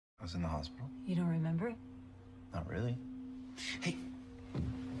I was in the hospital. You don't remember? Not really. Hey,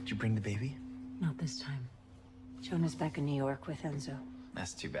 did you bring the baby? Not this time. Jonah's back in New York with Enzo.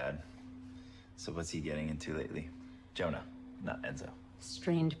 That's too bad. So what's he getting into lately? Jonah, not Enzo.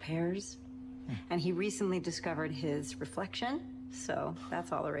 Strained pairs. And he recently discovered his reflection, so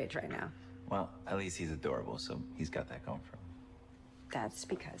that's all the rage right now. Well, at least he's adorable, so he's got that going for him. That's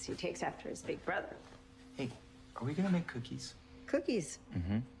because he takes after his big brother. Hey, are we gonna make cookies? Cookies.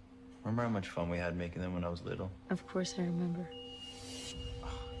 Mm-hmm. Remember how much fun we had making them when I was little? Of course I remember.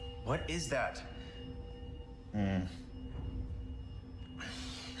 What is that?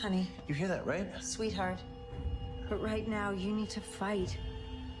 Honey. You hear that, right? Sweetheart. But right now, you need to fight.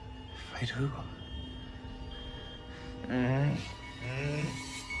 Fight who?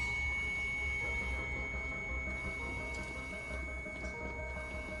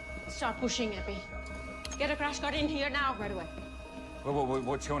 Start pushing, Epi. Get a crash cart in here now, right away.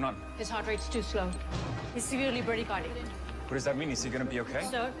 What's going on? His heart rate's too slow. He's severely bradycardic. What does that mean? Is he gonna be okay?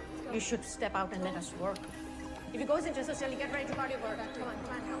 Sir, you should step out and let us work. If he goes into socially, get ready to cardio work. Come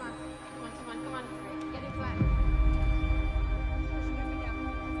on. Get it flat.